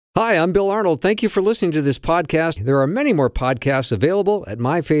Hi, I'm Bill Arnold. Thank you for listening to this podcast. There are many more podcasts available at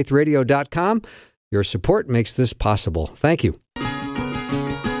myfaithradio.com. Your support makes this possible. Thank you.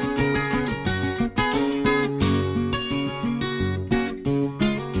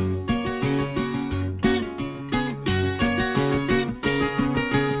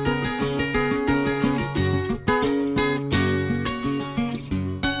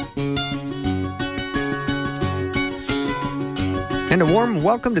 And a warm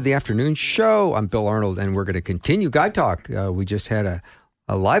welcome to the afternoon show. I'm Bill Arnold, and we're going to continue Guide Talk. We just had a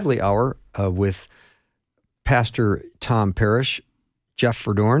lively hour with Pastor Tom Parrish, Jeff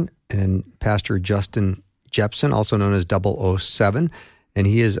Verdorn, and Pastor Justin Jepson, also known as 007, and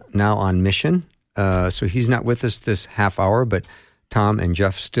he is now on mission. So he's not with us this half hour, but Tom and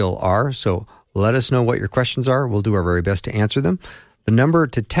Jeff still are. So let us know what your questions are. We'll do our very best to answer them. The number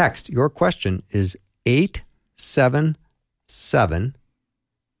to text your question is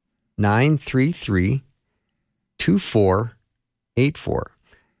 877-933-2484.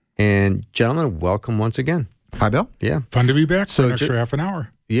 And gentlemen, welcome once again. Hi, Bill. Yeah. Fun to be back for an extra half an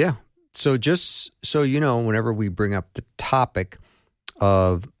hour. Yeah. So just so you know, whenever we bring up the topic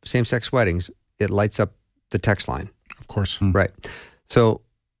of same-sex weddings, it lights up the text line. Of course. Right. So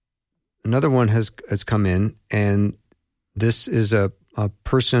another one has come in, and this is a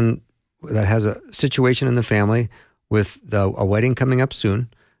person that has a situation in the family with a wedding coming up soon,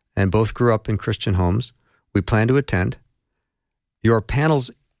 and both grew up in Christian homes. We plan to attend. Your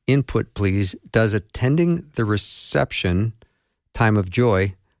panel's input, please. Does attending the reception time of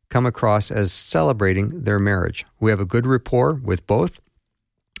joy come across as celebrating their marriage? We have a good rapport with both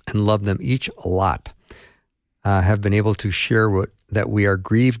and love them each a lot. Have been able to share that we are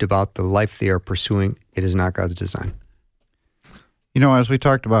grieved about the life they are pursuing. It is not God's design. You know, as we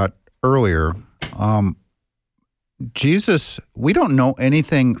talked about earlier, Jesus, we don't know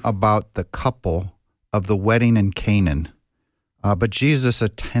anything about the couple of the wedding in Canaan, but Jesus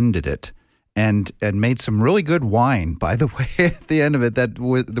attended it and made some really good wine, by the way, at the end of it that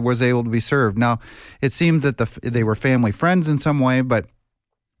was able to be served. Now, it seems that they were family friends in some way, but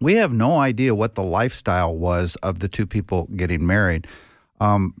we have no idea what the lifestyle was of the two people getting married.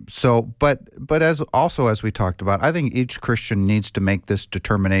 But as we talked about, I think each Christian needs to make this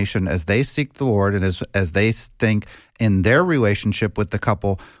determination as they seek the Lord and as they think in their relationship with the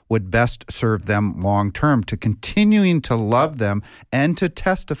couple would best serve them long term, to continuing to love them and to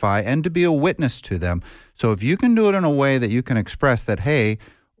testify and to be a witness to them. So if you can do it in a way that you can express that, hey,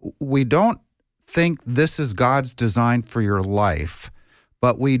 we don't think this is God's design for your life,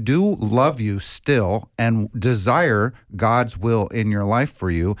 but we do love you still and desire God's will in your life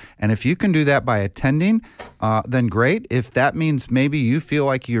for you. And if you can do that by attending, then great. If that means maybe you feel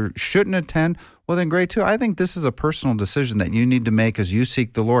like you shouldn't attend, well, then great too. I think this is a personal decision that you need to make as you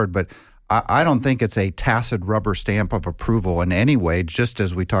seek the Lord. But I don't think it's a tacit rubber stamp of approval in any way, just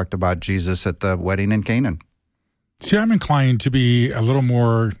as we talked about Jesus at the wedding in Canaan. See, I'm inclined to be a little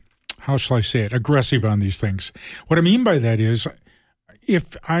more, how shall I say it, aggressive on these things. What I mean by that is,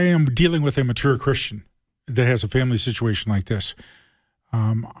 if I am dealing with a mature Christian that has a family situation like this,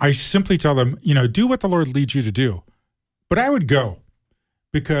 I simply tell them, do what the Lord leads you to do. But I would go,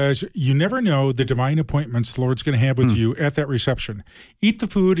 because you never know the divine appointments the Lord's going to have with you at that reception. Eat the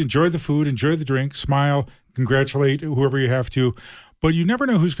food, enjoy the drink, smile, congratulate whoever you have to. But you never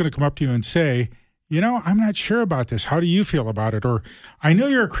know who's going to come up to you and say, I'm not sure about this. How do you feel about it? Or, I know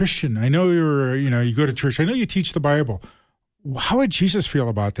you're a Christian. I know you go to church. I know you teach the Bible. How would Jesus feel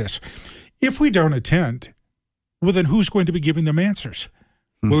about this? If we don't attend, well, then who's going to be giving them answers?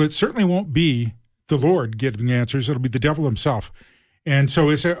 Well, it certainly won't be the Lord giving answers. It'll be the devil himself. And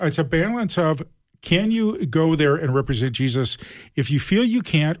so it's a balance of, can you go there and represent Jesus? If you feel you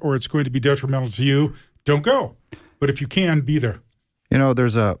can't, or it's going to be detrimental to you, don't go. But if you can, be there.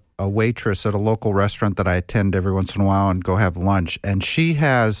 There's a waitress at a local restaurant that I attend every once in a while and go have lunch, and she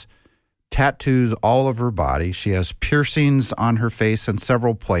has tattoos all over her body. She has piercings on her face in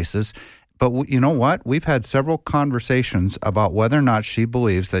several places. But you know what? We've had several conversations about whether or not she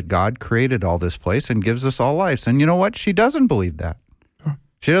believes that God created all this place and gives us all lives. And you know what? She doesn't believe that.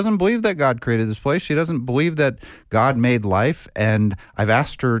 She doesn't believe that God created this place. She doesn't believe that God made life. And I've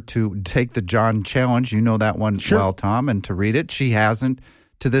asked her to take the John Challenge. You know that one well, Tom, and to read it. She hasn't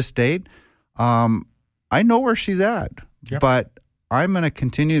to this date. I know where she's at. Yep. But I'm going to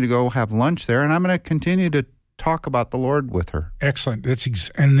continue to go have lunch there, and I'm going to continue to talk about the Lord with her. Excellent.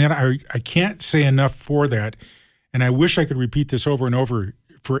 And then I can't say enough for that, and I wish I could repeat this over and over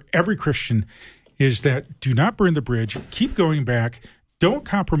for every Christian, is that do not burn the bridge. Keep going back. Don't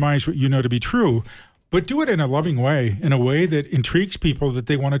compromise what you know to be true, but do it in a loving way, in a way that intrigues people that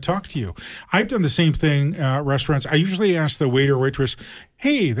they want to talk to you. I've done the same thing at restaurants. I usually ask the waiter or waitress,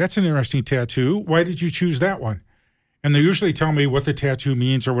 hey, that's an interesting tattoo. Why did you choose that one? And they usually tell me what the tattoo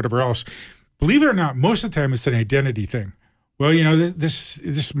means or whatever else. Believe it or not, most of the time it's an identity thing. Well,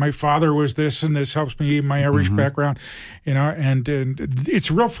 this my father was this, and this helps me in my Irish background, and it's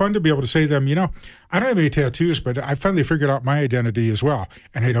real fun to be able to say to them, I don't have any tattoos, but I finally figured out my identity as well,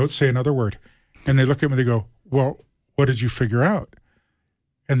 and I don't say another word. And they look at me and they go, well, what did you figure out?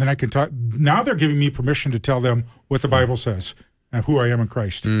 And then I can talk. Now they're giving me permission to tell them what the Bible says and who I am in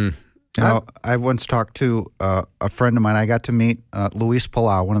Christ. I once talked to a friend of mine. I got to meet Luis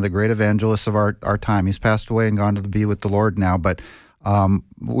Palau, one of the great evangelists of our time. He's passed away and gone to be with the Lord now. But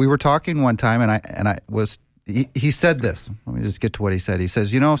we were talking one time, he said this. Let me just get to what he said. He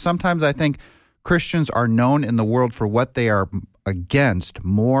says, sometimes I think Christians are known in the world for what they are against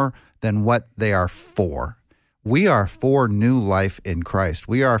more than what they are for. We are for new life in Christ.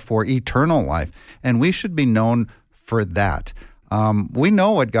 We are for eternal life, and we should be known for that. We know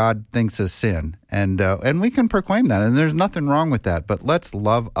what God thinks is sin, and we can proclaim that, and there's nothing wrong with that, but let's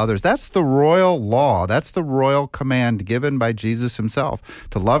love others. That's the royal law. That's the royal command given by Jesus himself,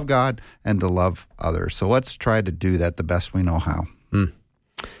 to love God and to love others. So let's try to do that the best we know how.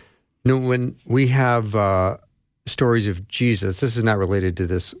 When we have stories of Jesus, this is not related to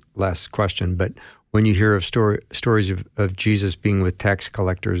this last question, but when you hear of stories of Jesus being with tax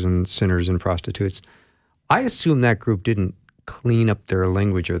collectors and sinners and prostitutes, I assume that group didn't clean up their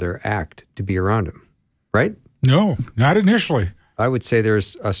language or their act to be around him, right? No, not initially. I would say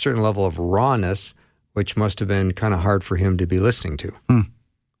there's a certain level of rawness, which must have been kind of hard for him to be listening to,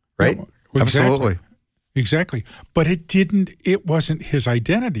 right? No, Absolutely. Exactly. But it wasn't his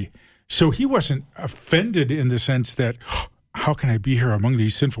identity. So he wasn't offended in the sense that, how can I be here among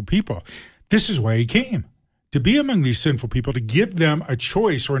these sinful people? This is why he came, to be among these sinful people, to give them a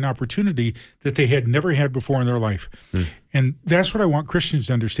choice or an opportunity that they had never had before in their life. And that's what I want Christians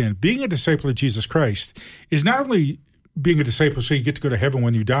to understand. Being a disciple of Jesus Christ is not only being a disciple so you get to go to heaven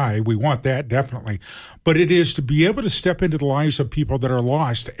when you die. We want that, definitely. But it is to be able to step into the lives of people that are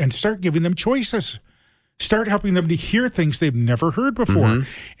lost and start giving them choices. Start helping them to hear things they've never heard before.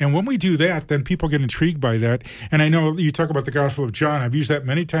 And when we do that, then people get intrigued by that. And I know you talk about the Gospel of John. I've used that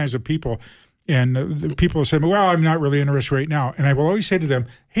many times with people. And people have said, well, I'm not really interested right now. And I will always say to them,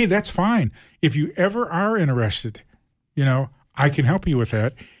 hey, that's fine. If you ever are interested, I can help you with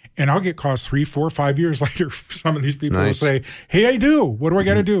that. And I'll get calls 3, 4, 5 years later. Some of these people will say, hey, I do. What do I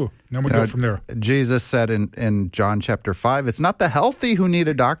got to do? And then we go from there. Jesus said in John chapter 5, it's not the healthy who need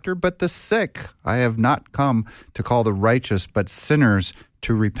a doctor, but the sick. I have not come to call the righteous, but sinners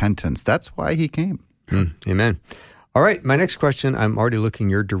to repentance. That's why he came. Amen. All right, my next question, I'm already looking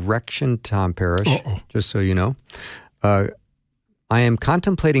your direction, Tom Parrish, just so you know. I am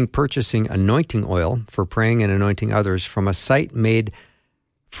contemplating purchasing anointing oil for praying and anointing others from a site made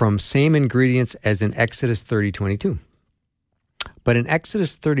from same ingredients as in Exodus 30:22. But in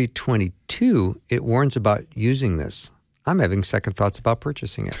Exodus 30:22, it warns about using this. I'm having second thoughts about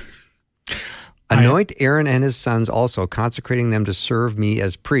purchasing it. Anoint Aaron and his sons also, consecrating them to serve me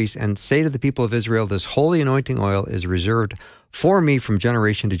as priests, and say to the people of Israel, this holy anointing oil is reserved for me from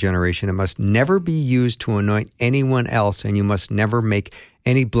generation to generation. It must never be used to anoint anyone else, and you must never make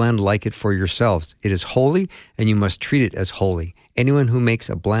any blend like it for yourselves. It is holy, and you must treat it as holy. Anyone who makes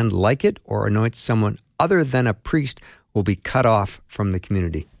a blend like it or anoints someone other than a priest will be cut off from the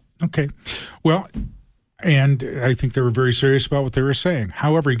community. Okay. Well, and I think they were very serious about what they were saying.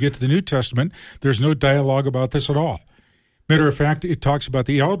 However, you get to the New Testament, there's no dialogue about this at all. Matter of fact, it talks about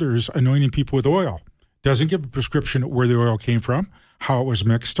the elders anointing people with oil. Doesn't give a prescription where the oil came from, how it was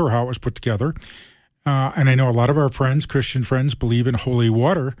mixed, or how it was put together. And I know a lot of our friends, Christian friends, believe in holy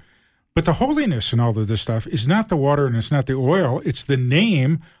water. But the holiness in all of this stuff is not the water and it's not the oil. It's the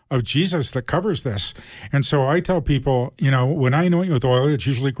name of Jesus that covers this. And so I tell people, when I anoint you with oil, it's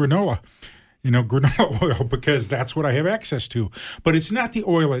usually granola. Granola oil, because that's what I have access to. But it's not the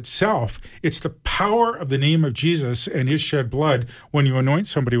oil itself. It's the power of the name of Jesus and his shed blood when you anoint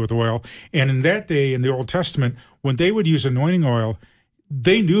somebody with oil. And in that day, in the Old Testament, when they would use anointing oil,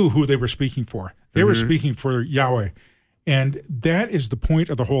 they knew who they were speaking for. They were speaking for Yahweh. And that is the point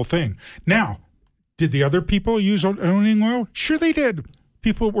of the whole thing. Now, did the other people use anointing oil? Sure they did.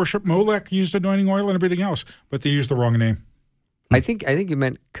 People who worship Molech used anointing oil and everything else, but they used the wrong name. I think you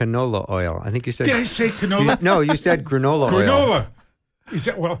meant canola oil. I think you said. Did I say canola? No, you said granola oil. Granola. Is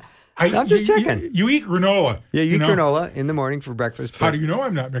that, well, I'm just checking. You eat granola. Yeah, you eat granola in the morning for breakfast. How do you know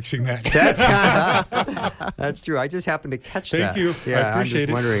I'm not mixing that? That's true. I just happened to catch that. Thank you. Yeah, I appreciate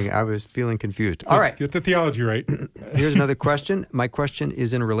I'm just wondering. I was feeling confused. All right. Get the theology right. Here's another question. My question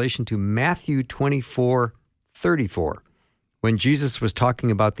is in relation to Matthew 24:34, when Jesus was talking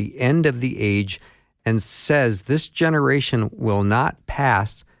about the end of the age and says, this generation will not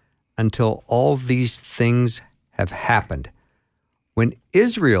pass until all these things have happened. When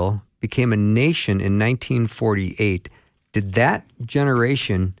Israel became a nation in 1948, did that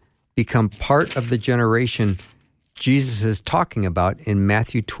generation become part of the generation Jesus is talking about in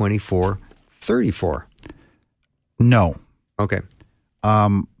Matthew 24:34? No. Okay.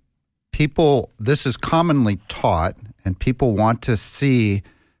 This is commonly taught, and people want to see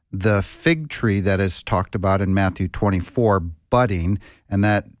the fig tree that is talked about in Matthew 24 budding, and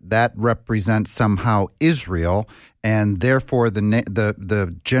that represents somehow Israel, and therefore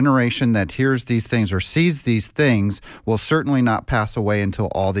the generation that hears these things or sees these things will certainly not pass away until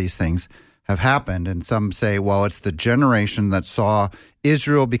all these things have happened. And some say, well, it's the generation that saw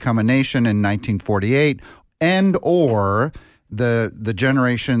Israel become a nation in 1948, and or the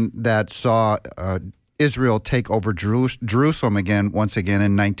generation that saw Israel take over Jerusalem once again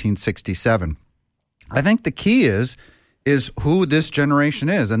in 1967. I think the key is who this generation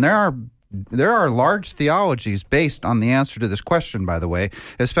is. And there are large theologies based on the answer to this question, by the way,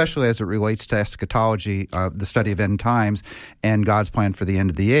 especially as it relates to eschatology, the study of end times, and God's plan for the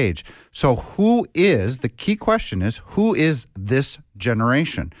end of the age. So the key question is, who is this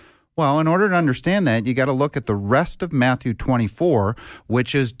generation? Well, in order to understand that, you got to look at the rest of Matthew 24,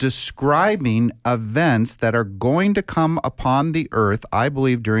 which is describing events that are going to come upon the earth, I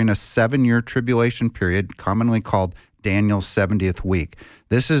believe, during a 7-year tribulation period, commonly called Daniel's 70th week.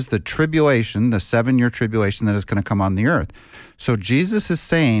 This is the tribulation, the 7-year tribulation that is going to come on the earth. So Jesus is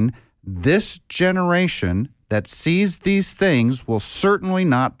saying this generation that sees these things will certainly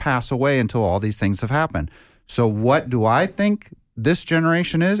not pass away until all these things have happened. So what do I think this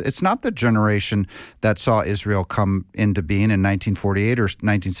generation is? It's not the generation that saw Israel come into being in 1948 or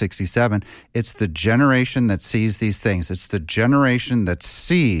 1967. It's the generation that sees these things. It's the generation that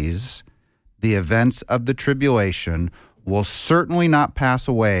sees the events of the tribulation will certainly not pass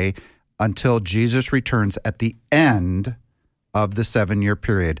away until Jesus returns at the end of the 7-year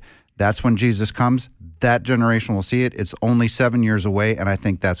period. That's when Jesus comes. That generation will see it. It's only 7 years away, and I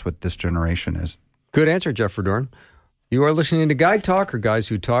think that's what this generation is. Good answer, Jeff Verdorn. You are listening to Guy Talk, or Guys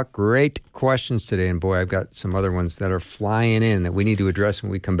Who Talk. Great questions today, and boy, I've got some other ones that are flying in that we need to address when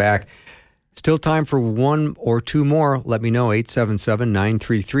we come back. Still time for one or two more. Let me know,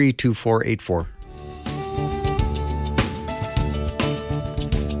 877-933-2484.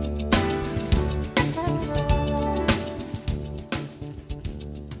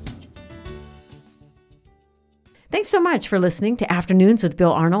 Thanks so much for listening to Afternoons with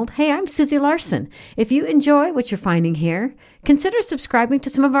Bill Arnold. Hey, I'm Susie Larson. If you enjoy what you're finding here, consider subscribing to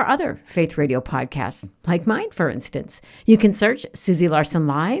some of our other Faith Radio podcasts, like mine, for instance. You can search Susie Larson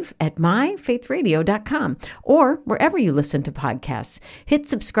Live at myfaithradio.com or wherever you listen to podcasts. Hit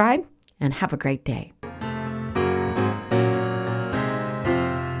subscribe and have a great day.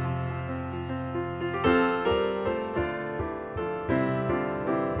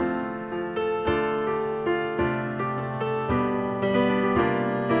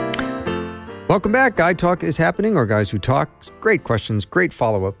 Welcome back. Guy Talk is happening, or Guys Who Talk. Great questions, great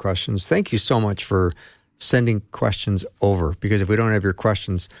follow-up questions. Thank you so much for sending questions over, because if we don't have your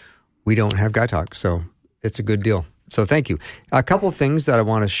questions, we don't have Guy Talk. So it's a good deal. So thank you. A couple of things that I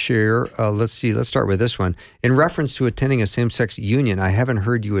want to share. Let's start with this one. In reference to attending a same-sex union, I haven't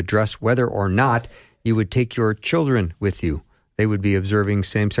heard you address whether or not you would take your children with you. They would be observing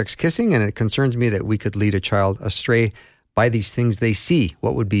same-sex kissing, and it concerns me that we could lead a child astray by these things they see.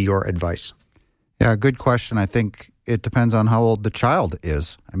 What would be your advice? Yeah, good question. I think it depends on how old the child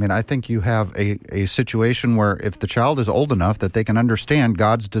is. I mean, I think you have a situation where if the child is old enough that they can understand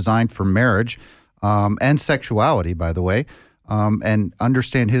God's design for marriage and sexuality, by the way, and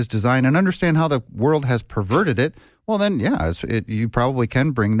understand his design and understand how the world has perverted it, well, then, yeah, you probably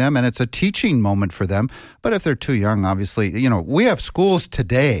can bring them, and it's a teaching moment for them. But if they're too young, obviously, we have schools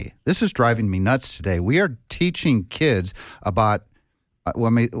today. This is driving me nuts today. We are teaching kids about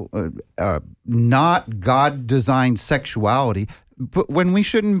not God-designed sexuality, but when we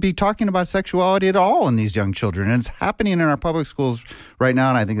shouldn't be talking about sexuality at all in these young children. And it's happening in our public schools right now,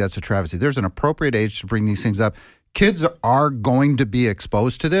 and I think that's a travesty. There's an appropriate age to bring these things up. Kids are going to be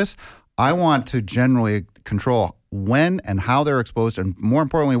exposed to this. I want to generally control when and how they're exposed, and more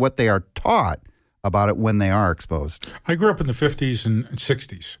importantly, what they are taught about it when they are exposed. I grew up in the 50s and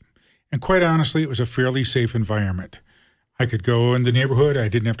 60s. And quite honestly, it was a fairly safe environment. I could go in the neighborhood. I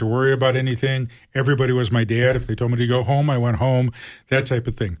didn't have to worry about anything. Everybody was my dad. If they told me to go home, I went home, that type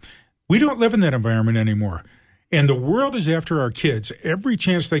of thing. We don't live in that environment anymore. And the world is after our kids every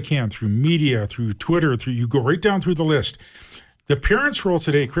chance they can, through media, through Twitter, you go right down through the list. The parents' role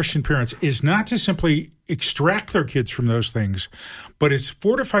today, Christian parents, is not to simply extract their kids from those things, but it's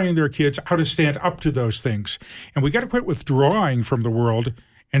fortifying their kids how to stand up to those things. And we got to quit withdrawing from the world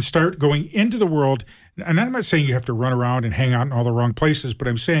and start going into the world. And I'm not saying you have to run around and hang out in all the wrong places, but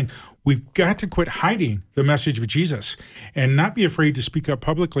I'm saying we've got to quit hiding the message of Jesus and not be afraid to speak up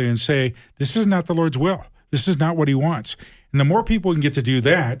publicly and say, this is not the Lord's will. This is not what he wants. And the more people can get to do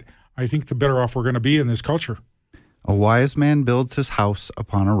that, I think the better off we're going to be in this culture. A wise man builds his house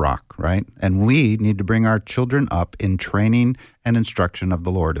upon a rock, right? And we need to bring our children up in training and instruction of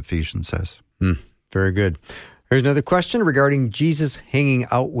the Lord, Ephesians says. Very good. Here's another question regarding Jesus hanging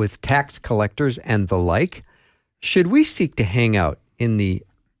out with tax collectors and the like. Should we seek to hang out in the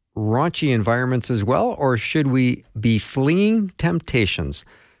raunchy environments as well, or should we be fleeing temptations?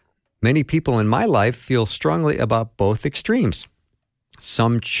 Many people in my life feel strongly about both extremes.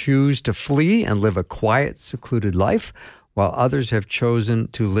 Some choose to flee and live a quiet, secluded life, while others have chosen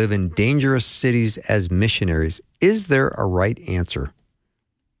to live in dangerous cities as missionaries. Is there a right answer?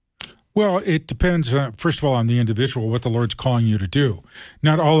 Well, it depends, first of all, on the individual, what the Lord's calling you to do.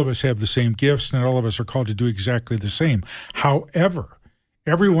 Not all of us have the same gifts. Not all of us are called to do exactly the same. However,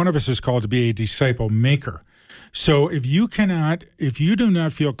 every one of us is called to be a disciple maker. So if you do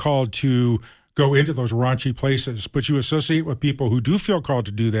not feel called to go into those raunchy places, but you associate with people who do feel called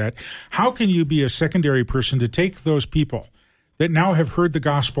to do that, how can you be a secondary person to take those people that now have heard the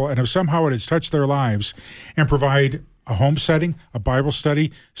gospel and have somehow it has touched their lives and provide a home setting, a Bible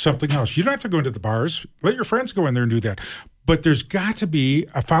study, something else? You don't have to go into the bars. Let your friends go in there and do that. But there's got to be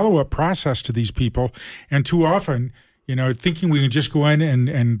a follow-up process to these people. And too often, thinking we can just go in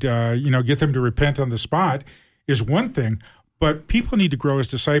and get them to repent on the spot is one thing. But people need to grow as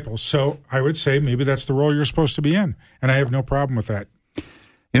disciples. So I would say maybe that's the role you're supposed to be in. And I have no problem with that.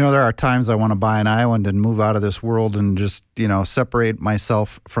 There are times I want to buy an island and move out of this world and just, separate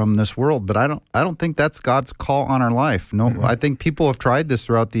myself from this world. But I don't think that's God's call on our life. No, I think people have tried this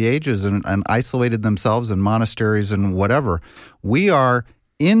throughout the ages and isolated themselves in monasteries and whatever. We are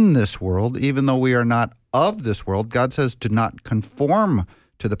in this world, even though we are not of this world. God says to not conform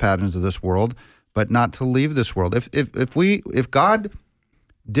to the patterns of this world, but not to leave this world. If God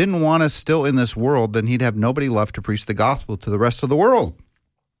didn't want us still in this world, then he'd have nobody left to preach the gospel to the rest of the world.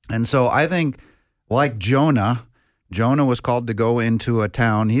 And so I think, like Jonah was called to go into a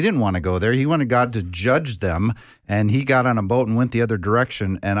town. He didn't want to go there. He wanted God to judge them, and he got on a boat and went the other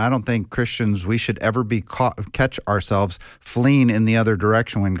direction. And I don't think Christians, we should ever catch ourselves fleeing in the other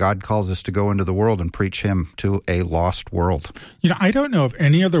direction when God calls us to go into the world and preach him to a lost world. I don't know of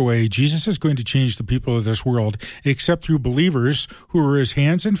any other way Jesus is going to change the people of this world except through believers who are his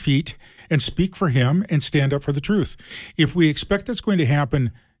hands and feet and speak for him and stand up for the truth. If we expect it's going to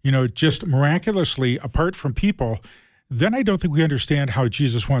happen just miraculously apart from people, then I don't think we understand how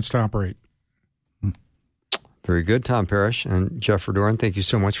Jesus wants to operate. Very good, Tom Parrish and Jeff Verdoren. Thank you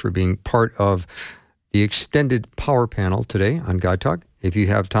so much for being part of the extended power panel today on God Talk. If you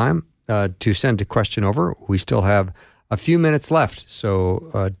have time to send a question over, we still have a few minutes left.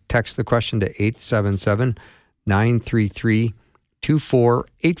 So text the question to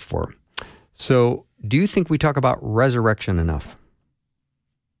 877-933-2484. So do you think we talk about resurrection enough?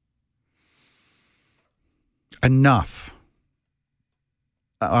 Enough.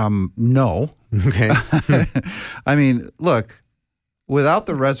 No. Okay. I mean, look, without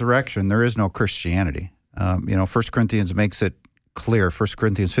the resurrection, there is no Christianity. 1 Corinthians makes it clear. 1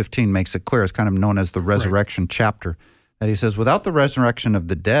 Corinthians 15 makes it clear. It's kind of known as the resurrection chapter. That he says, without the resurrection of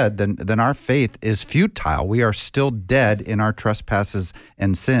the dead, then our faith is futile. We are still dead in our trespasses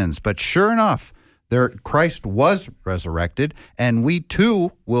and sins. But sure enough, Christ was resurrected, and we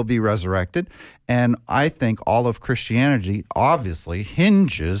too will be resurrected. And I think all of Christianity obviously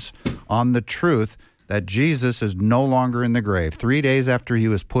hinges on the truth that Jesus is no longer in the grave. 3 days after he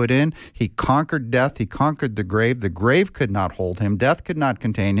was put in, he conquered death, he conquered the grave. The grave could not hold him, death could not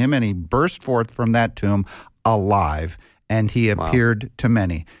contain him, and he burst forth from that tomb alive, and he appeared to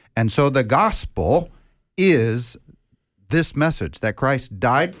many. And so the gospel is this message that Christ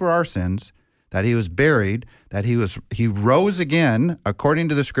died for our sins, that he was buried, that he rose again according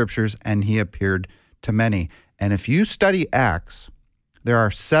to the scriptures, and he appeared to many. And if you study Acts, there are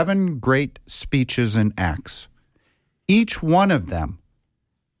 7 great speeches in Acts. Each one of them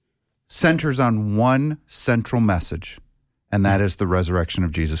centers on one central message, and that is the resurrection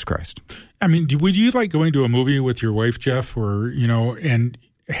of Jesus Christ. I mean, would you like going to a movie with your wife, Jeff, or, and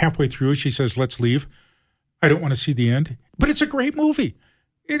halfway through she says, let's leave? I don't want to see the end. But it's a great movie.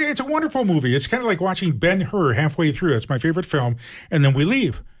 It's a wonderful movie. It's kind of like watching Ben-Hur halfway through. It's my favorite film. And then we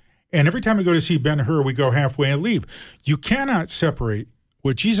leave. And every time we go to see Ben-Hur, we go halfway and leave. You cannot separate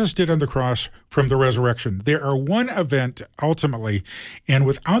what Jesus did on the cross from the resurrection. They are one event, ultimately. And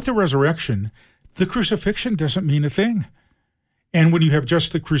without the resurrection, the crucifixion doesn't mean a thing. And when you have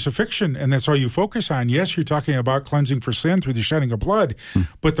just the crucifixion and that's all you focus on, yes, you're talking about cleansing for sin through the shedding of blood,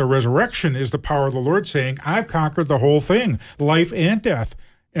 but the resurrection is the power of the Lord saying, I've conquered the whole thing, life and death,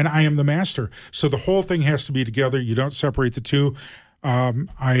 and I am the master. So the whole thing has to be together. You don't separate the two.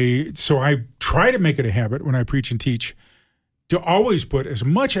 I try to make it a habit when I preach and teach to always put as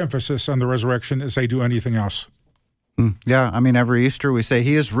much emphasis on the resurrection as I do anything else. Yeah, I mean, every Easter we say,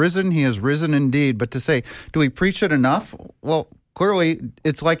 he is risen indeed. But to say, do we preach it enough? Well, clearly,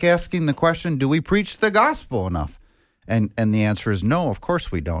 it's like asking the question, do we preach the gospel enough? And the answer is no, of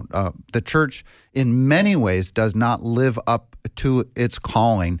course we don't. The church, in many ways, does not live up to its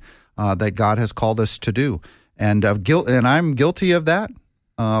calling that God has called us to do. And I'm guilty of that.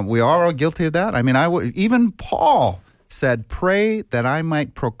 We are all guilty of that. I mean, even Paul said, pray that I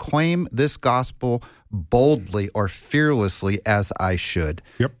might proclaim this gospel boldly or fearlessly as I should.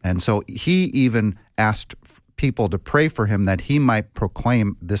 Yep. And so he even asked people to pray for him that he might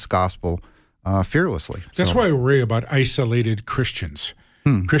proclaim this gospel fearlessly. That's why I worry about isolated Christians.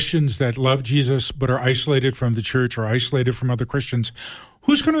 Christians that love Jesus but are isolated from the church or isolated from other Christians.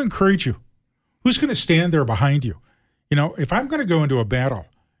 Who's going to encourage you? Who's going to stand there behind you? If I'm going to go into a battle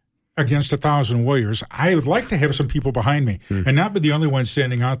against 1,000 warriors, I would like to have some people behind me and not be the only one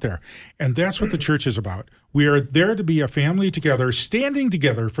standing out there. And that's what the church is about. We are there to be a family together, standing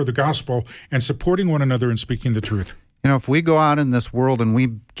together for the gospel and supporting one another and speaking the truth. If we go out in this world and we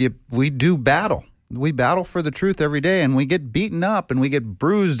do battle. We battle for the truth every day, and we get beaten up, and we get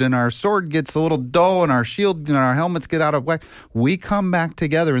bruised, and our sword gets a little dull, and our shield and our helmets get out of whack. We come back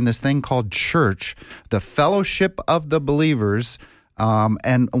together in this thing called church, the fellowship of the believers.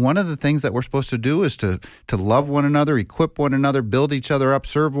 And one of the things that we're supposed to do is to love one another, equip one another, build each other up,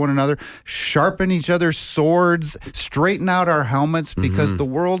 serve one another, sharpen each other's swords, straighten out our helmets, because the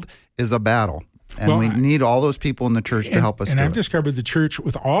world is a battle. And we need all those people in the church to help us do it. And I've discovered the church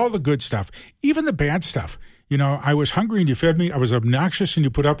with all the good stuff, even the bad stuff. I was hungry and you fed me. I was obnoxious and you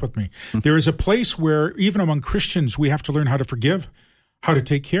put up with me. There is a place where even among Christians, we have to learn how to forgive, how to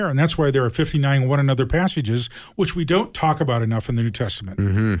take care. And that's why there are 59 one another passages, which we don't talk about enough in the New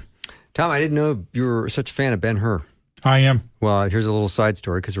Testament. Tom, I didn't know you were such a fan of Ben-Hur. I am. Well, here's a little side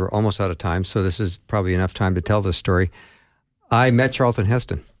story because we're almost out of time. So this is probably enough time to tell this story. I met Charlton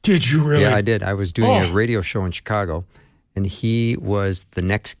Heston. Did you really? Yeah, I did. I was doing a radio show in Chicago, and he was the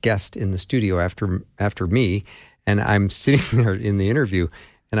next guest in the studio after me. And I'm sitting there in the interview,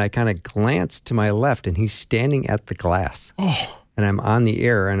 and I kind of glanced to my left, and he's standing at the glass. And I'm on the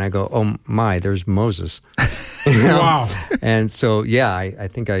air, and I go, oh, my, there's Moses. Wow. And so, yeah, I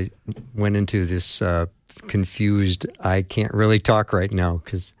think I went into this confused, I can't really talk right now,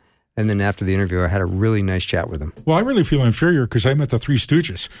 and then after the interview, I had a really nice chat with him. Well, I really feel inferior because I met the Three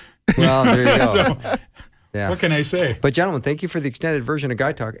Stooges. Well, there you go. Yeah. What can I say? But gentlemen, thank you for the extended version of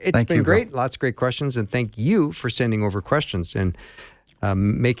Guy Talk. It's been great. Lots of great questions. And thank you for sending over questions and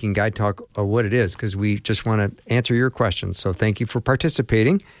making Guy Talk what it is, because we just want to answer your questions. So thank you for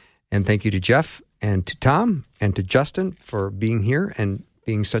participating. And thank you to Jeff and to Tom and to Justin for being here and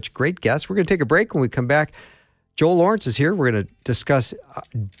being such great guests. We're going to take a break. When we come back, Joel Lawrence is here. We're going to discuss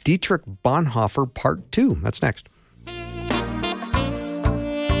Dietrich Bonhoeffer Part 2. That's next.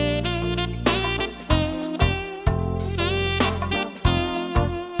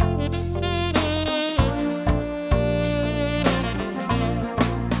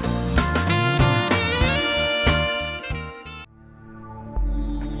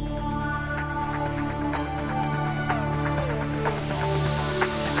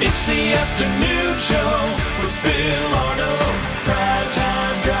 It's the afternoon show with Bill Arnold. Prime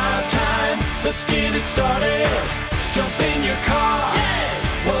time, drive time. Let's get it started. Jump in your car.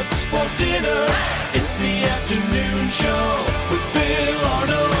 Yeah. What's for dinner? Hey. It's the afternoon show with Bill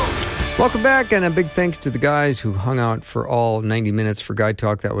Arnold. Welcome back, and a big thanks to the guys who hung out for all 90 minutes for Guy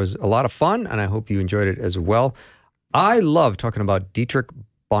Talk. That was a lot of fun, and I hope you enjoyed it as well. I love talking about Dietrich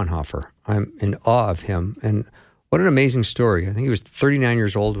Bonhoeffer. I'm in awe of him, and what an amazing story. I think he was 39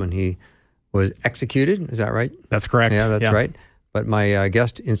 years old when he was executed. Is that right? That's correct. Yeah, that's right. But my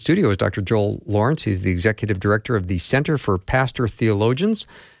guest in studio is Dr. Joel Lawrence. He's the executive director of the Center for Pastor Theologians,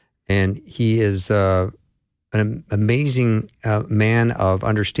 and he is an amazing man of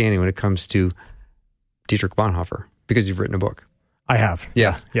understanding when it comes to Dietrich Bonhoeffer, because you've written a book. I have.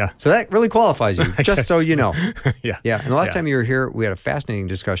 Yeah. Yeah. So that really qualifies you, just so you know. Yeah. Yeah. And the last time you were here, we had a fascinating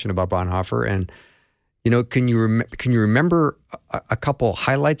discussion about Bonhoeffer. And, can you remember a couple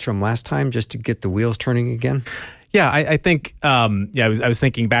highlights from last time just to get the wheels turning again? Yeah, I think, I was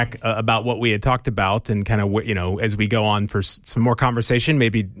thinking back about what we had talked about and kind of, as we go on for some more conversation,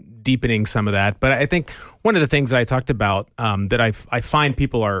 maybe deepening some of that. But I think one of the things that I talked about that I find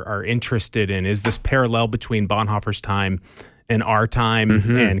people are interested in is this parallel between Bonhoeffer's time and our time,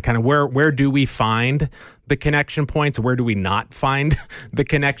 and kind of where do we find the connection points? Where do we not find the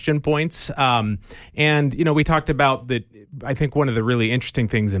connection points? And, we talked about that. I think one of the really interesting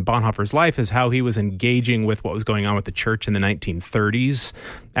things in Bonhoeffer's life is how he was engaging with what was going on with the church in the 1930s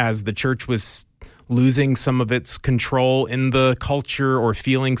as the church was losing some of its control in the culture, or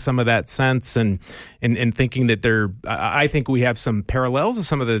feeling some of that sense, and thinking that I think we have some parallels to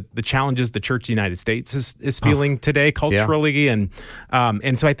some of the challenges the Church of the United States is feeling today culturally, and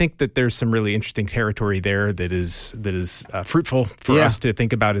so I think that there's some really interesting territory there that is fruitful for us to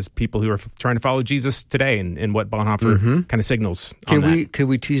think about as people who are trying to follow Jesus today, and what Bonhoeffer kind of signals. Could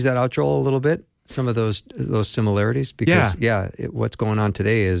we tease that out, Joel, a little bit? Some of those similarities, because what's going on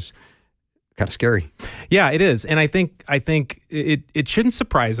today is kind of scary. Yeah, it is. And I think it shouldn't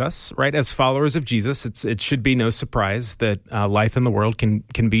surprise us, right? As followers of Jesus, it should be no surprise that life in the world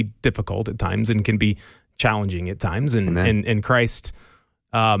can be difficult at times and can be challenging at times. And Christ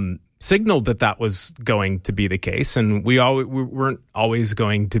signaled that was going to be the case. And we weren't always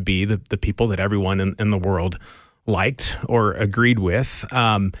going to be the people that everyone in the world liked or agreed with.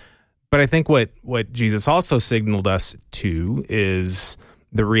 But I think what Jesus also signaled us to is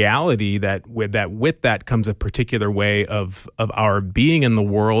the reality that with that comes a particular way of our being in the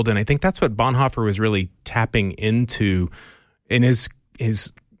world. And I think that's what Bonhoeffer was really tapping into in his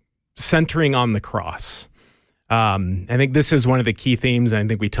centering on the cross. I think this is one of the key themes, and I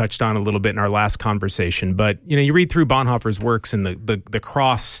think we touched on a little bit in our last conversation. But you read through Bonhoeffer's works, and the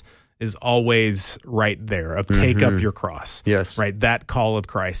cross is always right there, of take up your cross. Yes. Right? That call of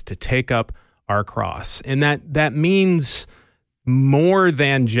Christ to take up our cross. And that means more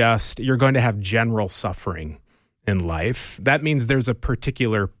than just you're going to have general suffering in life. That means there's a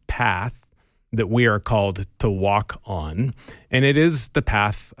particular path that we are called to walk on, and it is the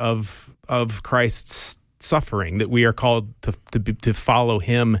path of Christ's suffering that we are called to follow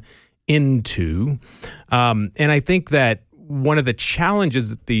him into. And I think that one of the challenges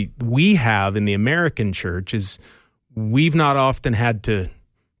that we have in the American church is we've not often had to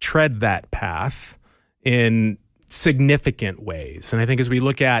tread that path in significant ways. And I think as we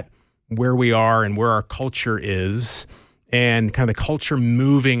look at where we are and where our culture is, and kind of the culture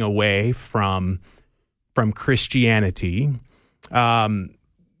moving away from Christianity,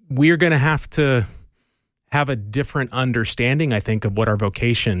 we're going to have a different understanding, I think, of what our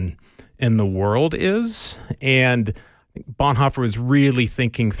vocation in the world is. And Bonhoeffer was really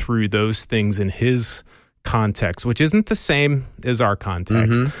thinking through those things in his context, which isn't the same as our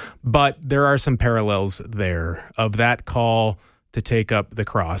context, but there are some parallels there of that call to take up the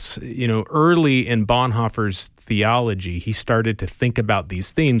cross. Early in Bonhoeffer's theology, he started to think about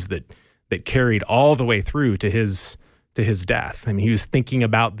these themes that carried all the way through to his death. I mean, he was thinking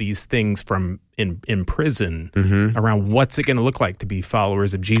about these things from in prison around what's it going to look like to be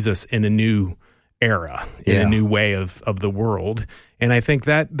followers of Jesus in a new era, in a new way of the world. And I think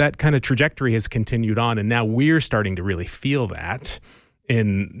that kind of trajectory has continued on, and now we're starting to really feel that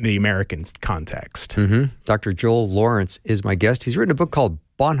in the American context. Dr. Joel Lawrence is my guest. He's written a book called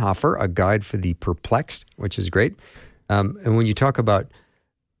Bonhoeffer, A Guide for the Perplexed, which is great. And when you talk about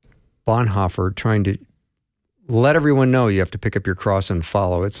Bonhoeffer trying to let everyone know you have to pick up your cross and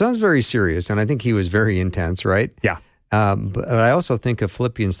follow, it sounds very serious, and I think he was very intense, right? Yeah. But I also think of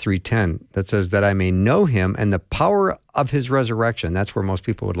Philippians 3:10 that says that I may know him and the power of his resurrection. That's where most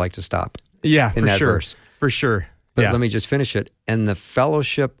people would like to stop. Yeah, in for that sure. verse. For sure. But yeah. let me just finish it. And the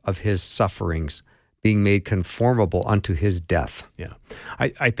fellowship of his sufferings, being made conformable unto his death. Yeah,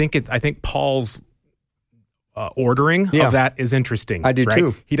 I think Paul's ordering of that is interesting. I do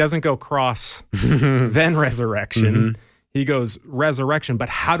too. He doesn't go cross, then resurrection. He goes resurrection, but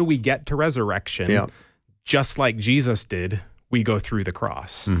how do we get to resurrection? Yeah. Just like Jesus did, we go through the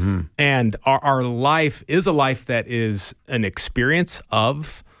cross. And our life is a life that is an experience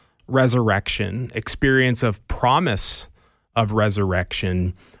of resurrection, experience of promise of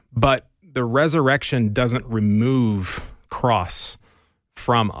resurrection, but the resurrection doesn't remove cross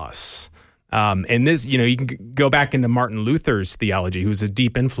from us. And this, you can go back into Martin Luther's theology, who's a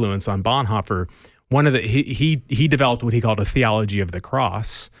deep influence on Bonhoeffer. he developed what he called a theology of the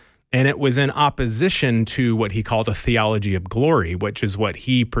cross, and it was in opposition to what he called a theology of glory, which is what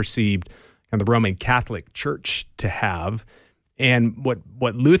he perceived the Roman Catholic Church to have. And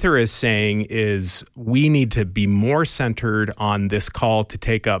what Luther is saying is we need to be more centered on this call to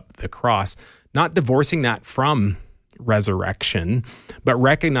take up the cross, not divorcing that from resurrection, but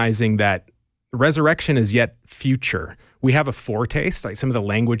recognizing that resurrection is yet future. We have a foretaste, like some of the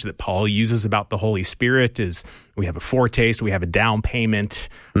language that Paul uses about the Holy Spirit is we have a foretaste, we have a down payment,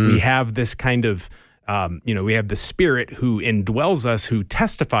 we have this kind of, we have the Spirit who indwells us, who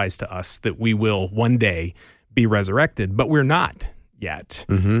testifies to us that we will one day be resurrected, but we're not yet.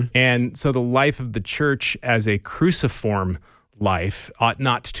 And so the life of the church as a cruciform life ought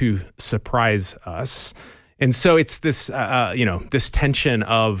not to surprise us. And so it's this, this tension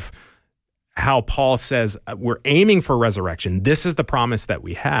of how Paul says we're aiming for resurrection. This is the promise that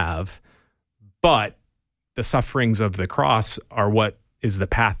we have, but the sufferings of the cross are what is the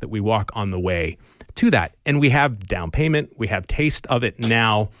path that we walk on the way to that. And we have down payment, we have taste of it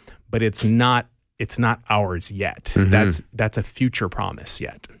now, but it's not ours yet. That's a future promise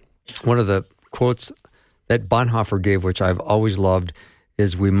yet. One of the quotes that Bonhoeffer gave, which I've always loved,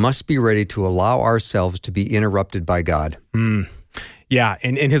 is we must be ready to allow ourselves to be interrupted by God. Yeah,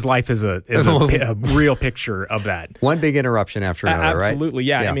 and his life is a real picture of that. One big interruption after another, right? Absolutely,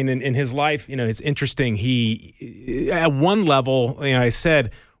 yeah. I mean, in his life, it's interesting. He, at one level, I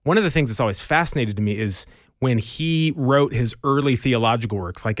said, one of the things that's always fascinated to me is when he wrote his early theological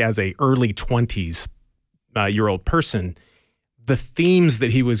works, like as a early 20-year-old person, the themes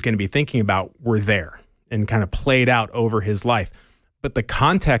that he was going to be thinking about were there and kind of played out over his life. But the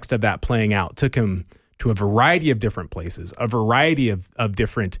context of that playing out took him to a variety of different places, a variety of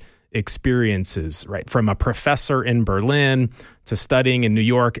different experiences, right? From a professor in Berlin to studying in New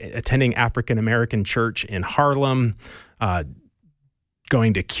York, attending African-American church in Harlem,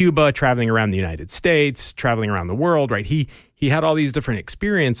 going to Cuba, traveling around the United States, traveling around the world, right? He had all these different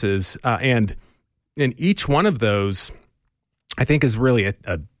experiences, and in each one of those, I think is really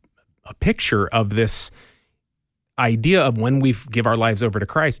a picture of this idea of when we give our lives over to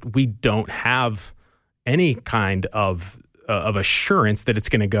Christ, we don't have any kind of assurance that it's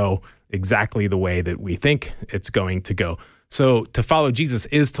going to go exactly the way that we think it's going to go. So to follow Jesus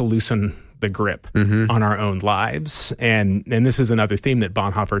is to loosen the grip on our own lives. And this is another theme that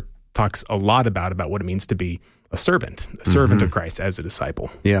Bonhoeffer talks a lot about what it means to be a servant of Christ as a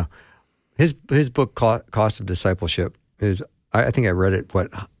disciple. Yeah. His book, Cost of Discipleship, is, I think I read it,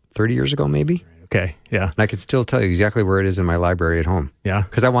 30 years ago maybe? Okay, yeah. And I can still tell you exactly where it is in my library at home. Yeah.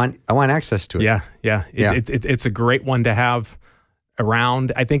 Because I want access to it. Yeah. It's a great one to have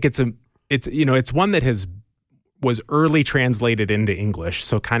around. I think it's one that was early translated into English,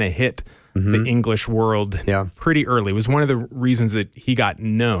 so kind of hit the English world pretty early. It was one of the reasons that he got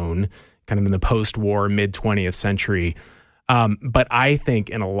known kind of in the post-war, mid-20th century. But I think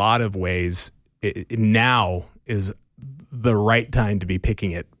in a lot of ways, it now is the right time to be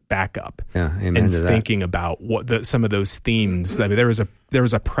picking it back up and thinking about what some of those themes. I mean, there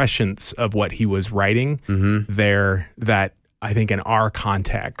was a prescience of what he was writing there that I think in our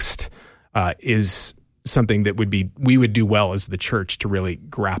context is something that we would do well as the church to really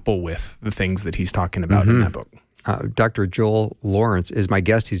grapple with the things that he's talking about in that book. Dr. Joel Lawrence is my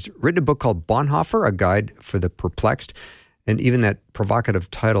guest. He's written a book called Bonhoeffer, A Guide for the Perplexed. And even that provocative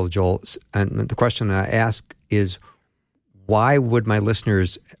title, Joel, and the question I ask is, why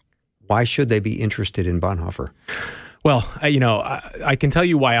should they be interested in Bonhoeffer? Well, I can tell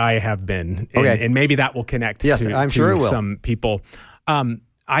you why I have been, and maybe that will connect to some people.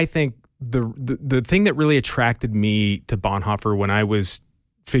 I think the thing that really attracted me to Bonhoeffer when I was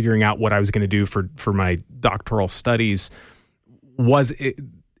figuring out what I was going to do for my doctoral studies was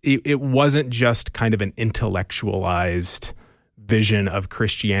it wasn't just kind of an intellectualized vision of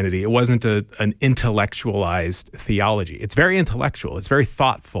Christianity. It wasn't an intellectualized theology. It's very intellectual. It's very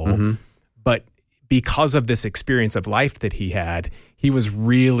thoughtful. But because of this experience of life that he had, he was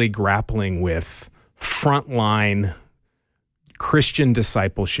really grappling with frontline Christian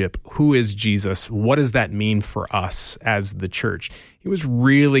discipleship. Who is Jesus? What does that mean for us as the church? He was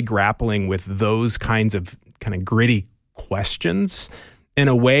really grappling with those kinds of kind of gritty questions in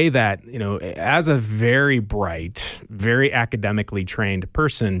a way that, as a very bright, very academically trained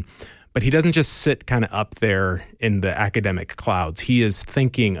person, but he doesn't just sit kind of up there in the academic clouds. He is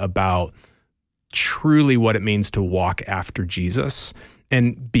thinking about truly what it means to walk after Jesus.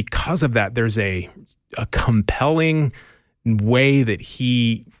 And because of that, there's a compelling way that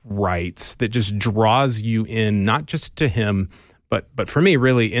he writes that just draws you in, not just to him, but for me,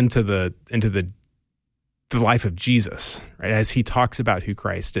 really into the the life of Jesus, right? As he talks about who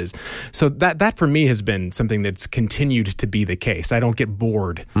Christ is. So that for me has been something that's continued to be the case. I don't get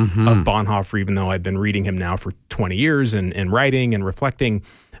bored of Bonhoeffer, even though I've been reading him now for 20 years and writing and reflecting.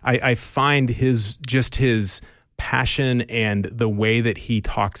 I find his passion and the way that he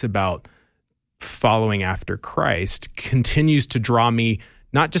talks about following after Christ continues to draw me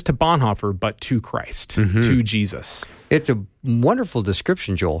not just to Bonhoeffer, but to Christ, to Jesus. It's a wonderful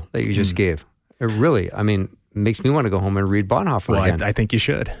description, Joel, that you just gave. It really, makes me want to go home and read Bonhoeffer again. I think you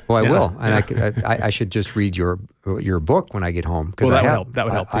should. Well, I will, and I should just read your book when I get home. Well, that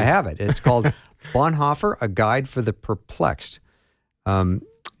would help. I have it. It's called Bonhoeffer: A Guide for the Perplexed.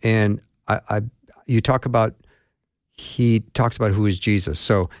 And he talks about who is Jesus.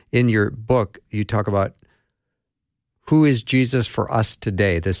 So in your book, you talk about who is Jesus for us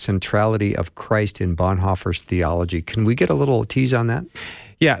today, the centrality of Christ in Bonhoeffer's theology. Can we get a little tease on that?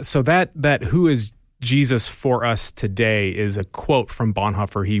 Yeah, so that who is Jesus for us today is a quote from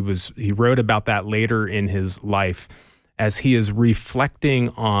Bonhoeffer. He wrote about that later in his life as he is reflecting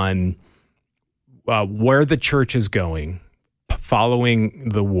on where the church is going following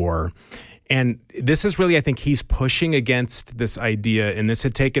the war. And this is really, I think, he's pushing against this idea, and this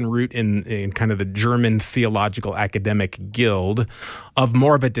had taken root in kind of the German theological academic guild, of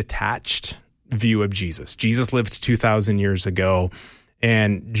more of a detached view of Jesus. Jesus lived 2,000 years ago,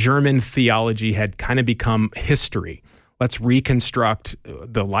 and German theology had kind of become history. Let's reconstruct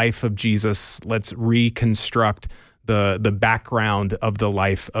the life of Jesus. Let's reconstruct the background of the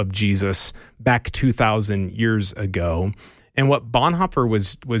life of Jesus back 2,000 years ago. And what Bonhoeffer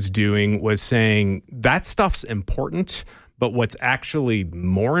was doing was saying that stuff's important, but what's actually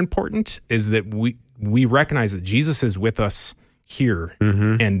more important is that we recognize that Jesus is with us here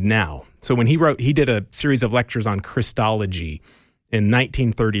and now. So when he did a series of lectures on Christology in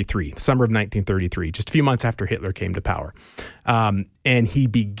 1933, summer of 1933, just a few months after Hitler came to power. And he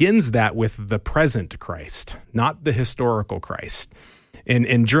begins that with the present Christ, not the historical Christ.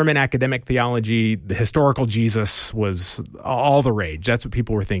 In German academic theology, the historical Jesus was all the rage. That's what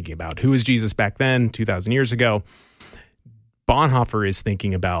people were thinking about. Who was Jesus back then, 2,000 years ago? Bonhoeffer is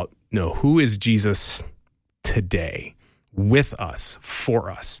thinking about, who is Jesus today, with us, for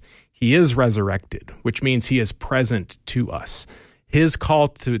us? He is resurrected, which means he is present to us. His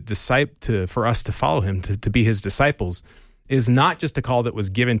call for us to follow him, to be his disciples, is not just a call that was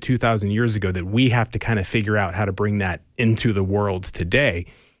given 2,000 years ago that we have to kind of figure out how to bring that into the world today.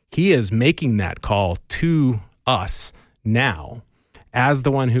 He is making that call to us now as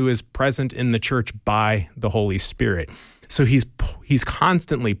the one who is present in the church by the Holy Spirit. So he's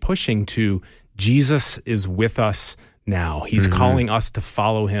constantly pushing to Jesus is with us now. He's calling us to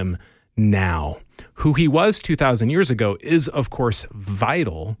follow him now. Who he was 2,000 years ago is, of course,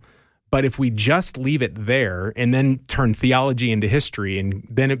 vital. But if we just leave it there and then turn theology into history, and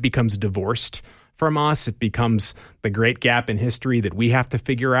then it becomes divorced from us, it becomes the great gap in history that we have to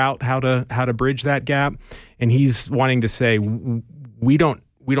figure out how to bridge that gap. And he's wanting to say we don't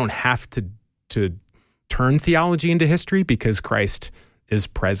have to turn theology into history because Christ is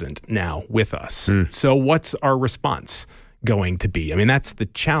present now with us. So what's our response going to be? That's the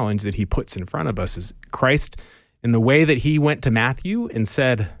challenge that he puts in front of us, is Christ, in the way that he went to Matthew and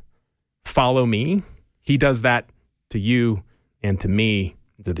said, follow me. He does that to you and to me,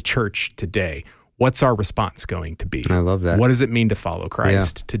 to the church today. What's our response going to be? I love that. What does it mean to follow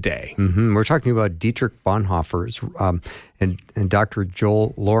Christ today? We're talking about Dietrich Bonhoeffer, and Dr.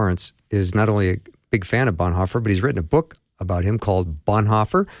 Joel Lawrence is not only a big fan of Bonhoeffer, but he's written a book about him called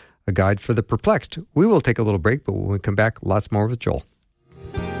Bonhoeffer: A Guide for the Perplexed. We will take a little break, but when we come back, lots more with Joel.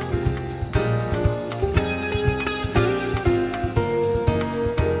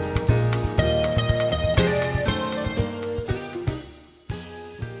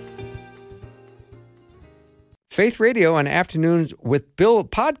 Faith Radio and Afternoons with Bill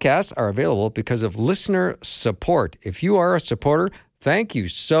podcasts are available because of listener support. If you are a supporter, thank you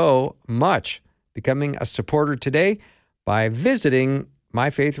so much. Becoming a supporter today by visiting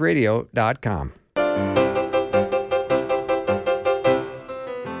myfaithradio.com.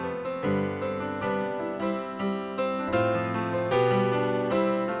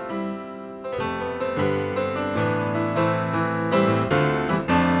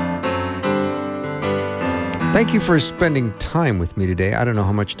 Thank you for spending time with me today. I don't know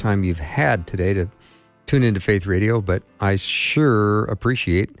how much time you've had today to tune into Faith Radio, but I sure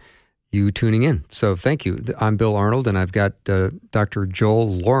appreciate you tuning in. So thank you. I'm Bill Arnold, and I've got Dr. Joel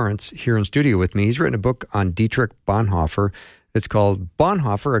Lawrence here in studio with me. He's written a book on Dietrich Bonhoeffer. It's called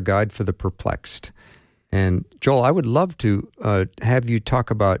Bonhoeffer: A Guide for the Perplexed. And Joel, I would love to have you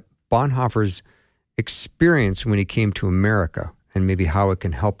talk about Bonhoeffer's experience when he came to America and maybe how it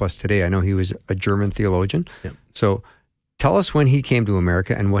can help us today. I know he was a German theologian. Yep. So tell us when he came to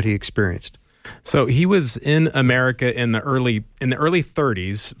America and what he experienced. So he was in America in the early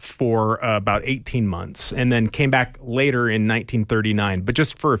 30s for about 18 months, and then came back later in 1939, but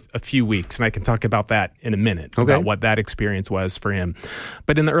just for a few weeks. And I can talk about that in a minute, about what that experience was for him.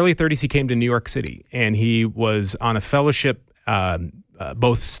 But in the early 30s, he came to New York City, and he was on a fellowship,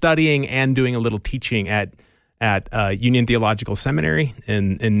 both studying and doing a little teaching at Union Theological Seminary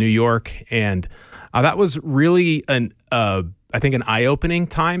in New York, and that was really I think an eye-opening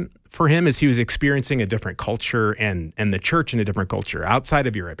time for him, as he was experiencing a different culture and the church in a different culture outside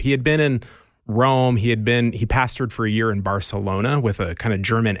of Europe. He had been in Rome. He pastored for a year in Barcelona with a kind of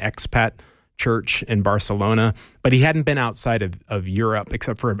German expat church in Barcelona, but he hadn't been outside of Europe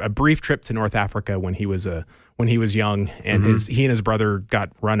except for a brief trip to North Africa when he was young, and he and his brother got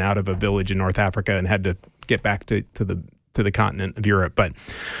run out of a village in North Africa and had to get back to the continent of Europe. But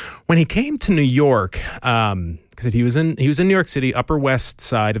when he came to New York, he was in New York City, Upper West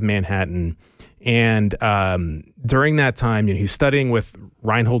Side of Manhattan, and during that time, he was studying with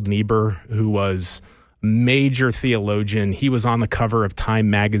Reinhold Niebuhr, who was a major theologian. He was on the cover of Time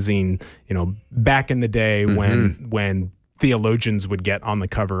magazine, back in the day when theologians would get on the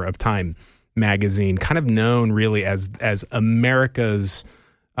cover of Time magazine, kind of known really as America's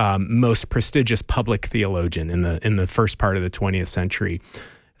most prestigious public theologian in the first part of the 20th century.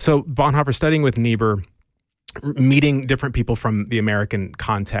 So Bonhoeffer, studying with Niebuhr, meeting different people from the American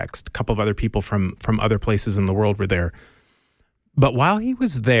context, a couple of other people from other places in the world were there. But while he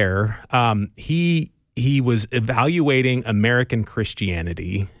was there, he was evaluating American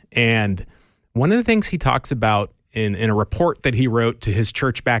Christianity, and one of the things he talks about in a report that he wrote to his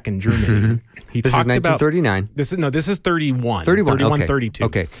church back in Germany, This is 1939. This is 31. 32.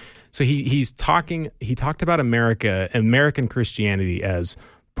 Okay. So he talked about American Christianity as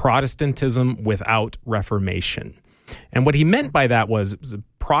Protestantism without Reformation. And what he meant by that was it was a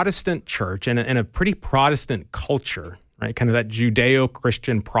Protestant church and a pretty Protestant culture, right? Kind of that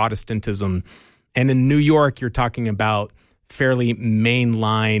Judeo-Christian Protestantism. And in New York, you're talking about fairly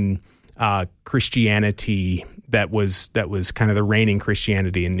mainline Christianity that was kind of the reigning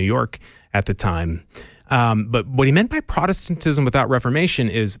Christianity in New York at the time. But what he meant by Protestantism without Reformation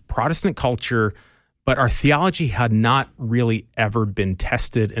is Protestant culture, but our theology had not really ever been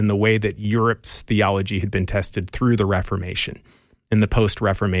tested in the way that Europe's theology had been tested through the Reformation, in the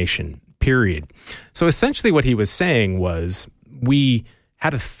post-Reformation period. So essentially what he was saying was we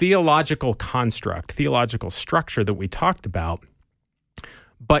had a theological construct, theological structure that we talked about,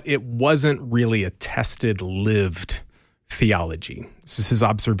 but it wasn't really a tested, lived theology. This is his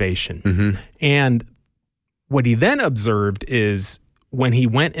observation. And what he then observed is when he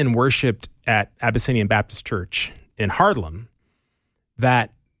went and worshiped at Abyssinian Baptist Church in Harlem,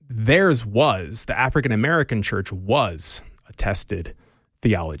 that theirs was, the African-American church was a tested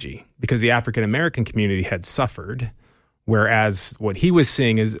theology because the African-American community had suffered, whereas what he was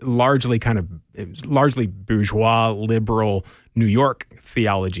seeing is largely bourgeois, liberal New York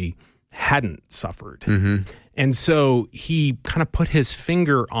theology hadn't suffered. And so he kind of put his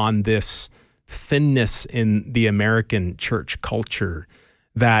finger on this thinness in the American church culture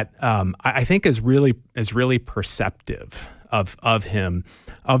that I think is really perceptive of him,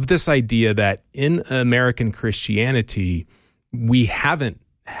 of this idea that in American Christianity, we haven't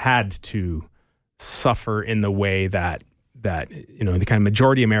had to suffer in the way that the kind of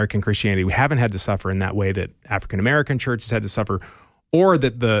majority American Christianity, we haven't had to suffer in that way that African American churches had to suffer, or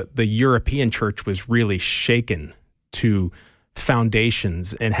that the European church was really shaken to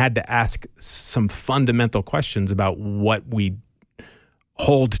foundations and had to ask some fundamental questions about what we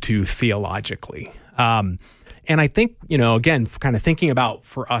hold to theologically. And I think, again, kind of thinking about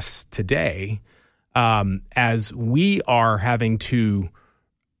for us today, as we are having to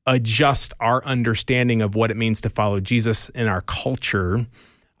adjust our understanding of what it means to follow Jesus in our culture,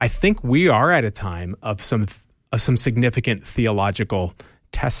 I think we are at a time of some significant theological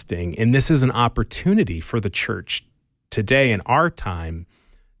testing. And this is an opportunity for the church today in our time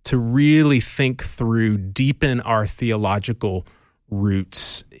to really think through, deepen our theological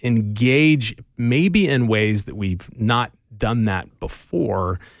roots, engage maybe in ways that we've not done that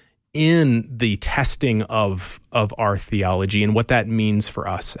before in the testing of our theology and what that means for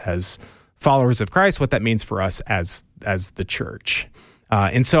us as followers of Christ, what that means for us as the church.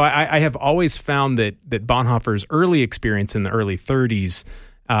 And so I have always found that Bonhoeffer's early experience in the early 30s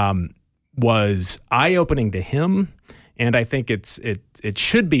was eye-opening to him, and I think it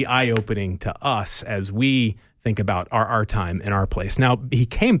should be eye-opening to us as we think about our time and our place. Now, he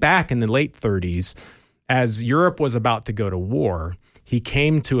came back in the late 30s as Europe was about to go to war. He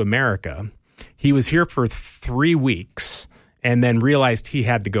came to America. He was here for 3 weeks and then realized he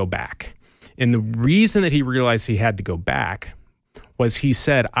had to go back. And the reason that he realized he had to go back was he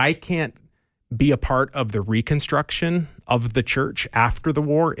said, I can't be a part of the reconstruction of the church after the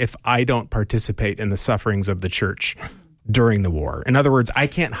war if I don't participate in the sufferings of the church during the war. In other words, I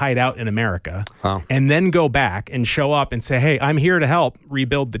can't hide out in America and then go back and show up and say, hey, I'm here to help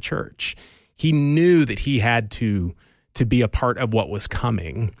rebuild the church. He knew that he had to be a part of what was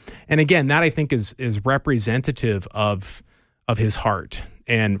coming. And again, that I think is representative of his heart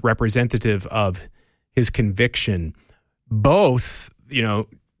and representative of his conviction. Both,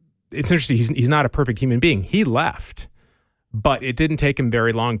 it's interesting, he's not a perfect human being. He left, but it didn't take him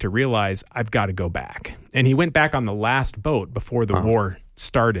very long to realize, I've got to go back. And he went back on the last boat before the war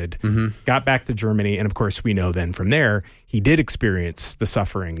started, got back to Germany, and of course we know then from there, he did experience the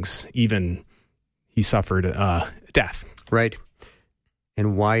sufferings, even he suffered death. Right.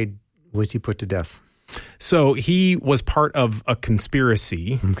 And why was he put to death? So he was part of a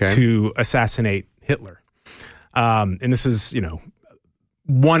conspiracy to assassinate Hitler. And this is,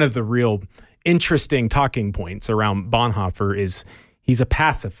 one of the real interesting talking points around Bonhoeffer is he's a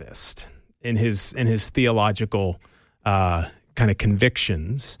pacifist in his theological kind of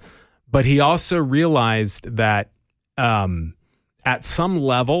convictions. But he also realized that at some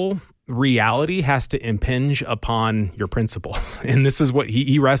level, reality has to impinge upon your principles. And this is what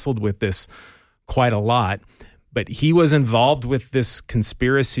he wrestled with this quite a lot. But he was involved with this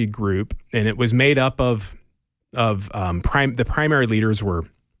conspiracy group, and it was made up of the primary leaders were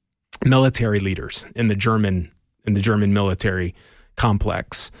military leaders in the German military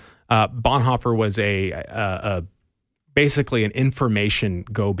complex. Bonhoeffer was a basically an information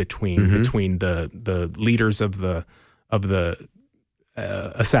go-between between the leaders of the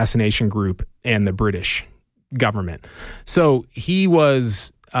assassination group and the British government. So he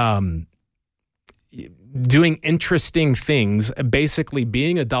was doing interesting things, basically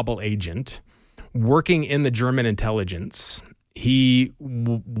being a double agent, working in the German intelligence. He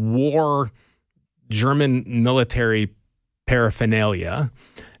wore German military paraphernalia.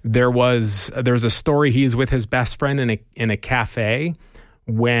 There's a story, he's with his best friend in a cafe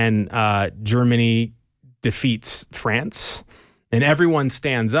when Germany defeats France, and everyone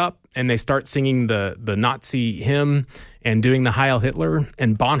stands up and they start singing the Nazi hymn and doing the Heil Hitler,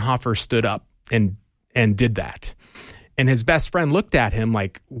 and Bonhoeffer stood up and did that. And his best friend looked at him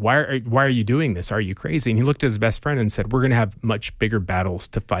like, why are you doing this? Are you crazy? And he looked at his best friend and said, we're going to have much bigger battles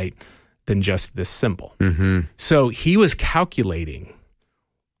to fight than just this symbol. So he was calculating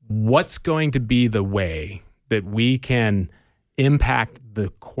what's going to be the way that we can impact the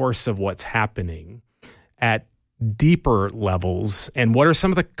course of what's happening at deeper levels, and what are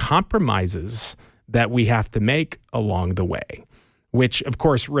some of the compromises that we have to make along the way, which of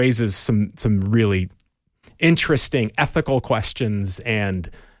course raises some really interesting ethical questions. And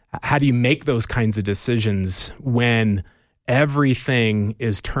how do you make those kinds of decisions when everything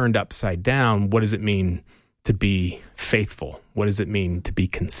is turned upside down? What does it mean to be faithful? What does it mean to be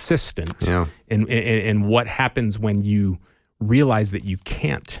consistent? Yeah. And what happens when you realize that you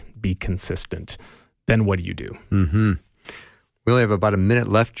can't be consistent? Then what do you do? We only have about a minute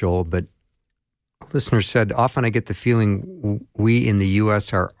left, Joel, but listeners said, often I get the feeling we in the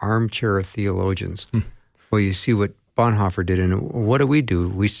U.S. are armchair theologians. Well, you see what Bonhoeffer did, and what do we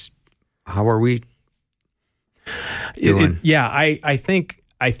do? How are we doing? I think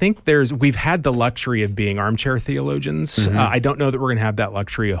we've had the luxury of being armchair theologians. I don't know that we're going to have that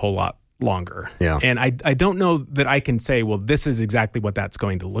luxury a whole lot longer. Yeah. And I don't know that I can say, well, this is exactly what that's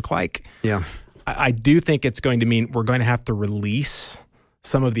going to look like. Yeah. I do think it's going to mean we're going to have to release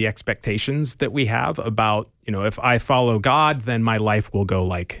some of the expectations that we have about, if I follow God, then my life will go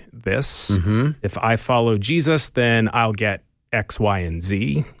like this. If I follow Jesus, then I'll get X, Y, and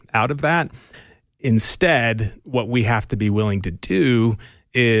Z out of that. Instead, what we have to be willing to do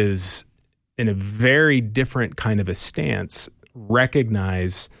is, in a very different kind of a stance,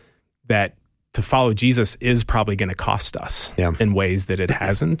 recognize that to follow Jesus is probably going to cost us in ways that it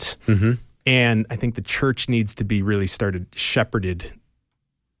hasn't. And I think the church needs to be really shepherded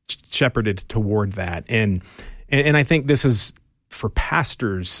toward that. And I think this is, for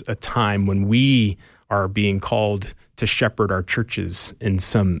pastors, a time when we are being called to shepherd our churches in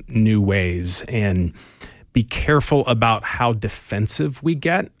some new ways. And be careful about how defensive we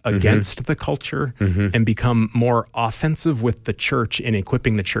get against the culture and become more offensive with the church and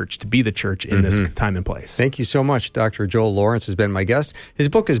equipping the church to be the church in this time and place. Thank you so much. Dr. Joel Lawrence has been my guest. His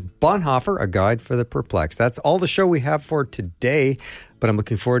book is Bonhoeffer, A Guide for the Perplexed. That's all the show we have for today, but I'm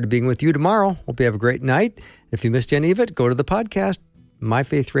looking forward to being with you tomorrow. Hope you have a great night. If you missed any of it, go to the podcast,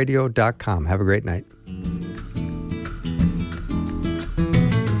 myfaithradio.com. Have a great night.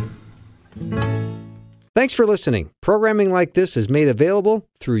 Thanks for listening. Programming like this is made available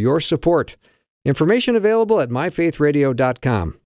through your support. Information available at myfaithradio.com.